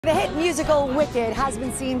The hit musical Wicked has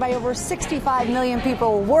been seen by over 65 million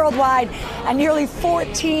people worldwide and nearly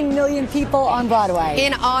 14 million people on Broadway.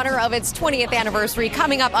 In honor of its 20th anniversary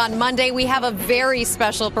coming up on Monday, we have a very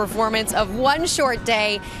special performance of One Short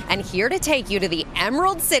Day. And here to take you to the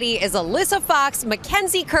Emerald City is Alyssa Fox,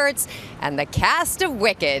 Mackenzie Kurtz, and the cast of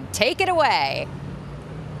Wicked. Take it away.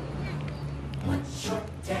 One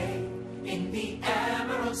short day in the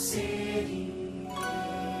Emerald City.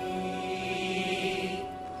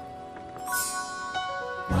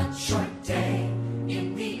 One short day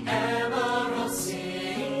in the Emerald City.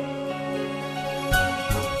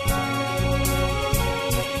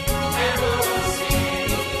 Emerald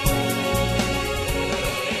City.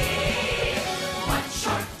 One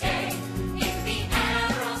short day in the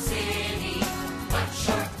Emerald City. One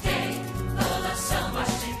short day full of so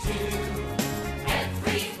much to do.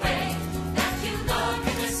 Every way that you look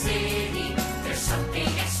in the city, there's something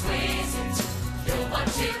exquisite you'll want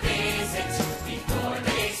to visit before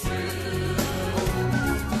the day's through.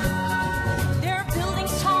 There are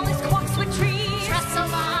buildings tall as clocks with trees,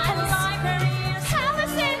 restaurants, and libraries,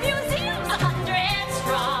 palaces and museums, 100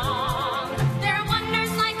 strong. There are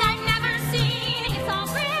wonders like I've never seen. It's all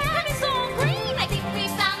grand, it's all green. I think we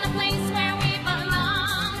found the place where we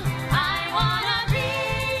belong. I wanna be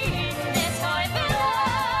this toy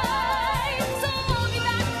life. So I'll be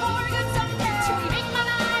back for a good someday to make my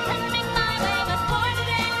life and make my way. But for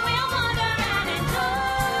today, we'll wander and enjoy.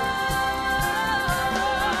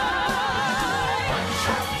 One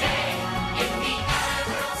short day in the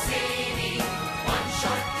Emerald City. One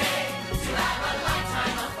short day to have a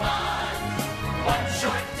lifetime of fun. One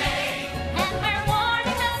short day. And we're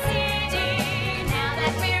warning the city. Now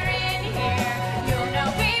that we're in here, you'll know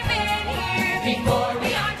we've been here Before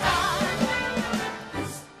we are done.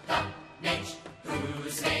 Who's the mage?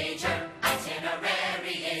 Whose major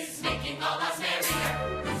itinerary is making all us merrier?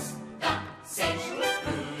 Who's the sage?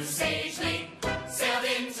 Who's sagely sailed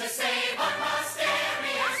in to save our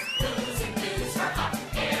posteriors? Who's enthused for hot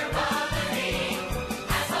air ballooning?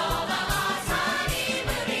 Has all the odds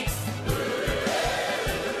honeymooning?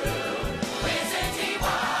 Wizardy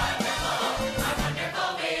wonderful, our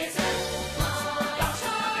wonderful wizard. One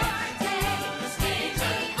short day, whose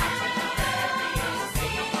major itinerary is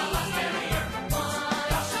making all us merrier? One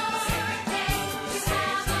short day, whose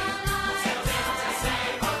sagely sailed in to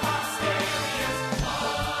save our posteriors.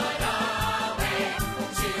 What a way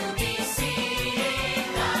to be seeing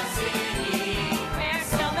the city. where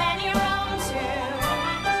so many roam to.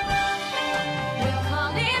 We'll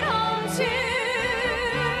call it home too.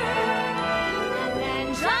 And then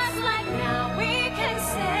just like now we can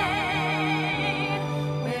say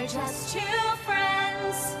we're just two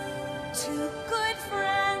friends, two good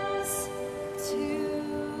friends,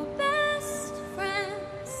 two best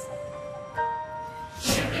friends.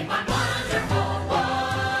 Sharing one wonderful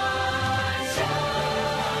one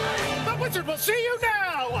short The wizard will see you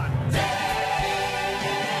now!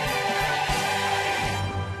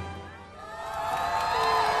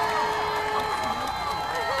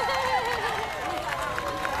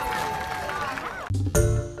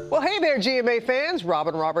 Well, hey there, GMA fans.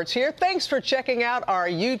 Robin Roberts here. Thanks for checking out our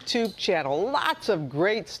YouTube channel. Lots of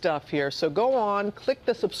great stuff here. So go on, click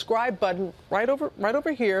the subscribe button right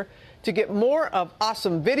over here to get more of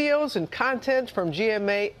awesome videos and content from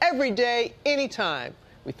GMA every day, anytime.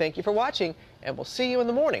 We thank you for watching, and we'll see you in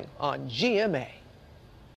the morning on GMA.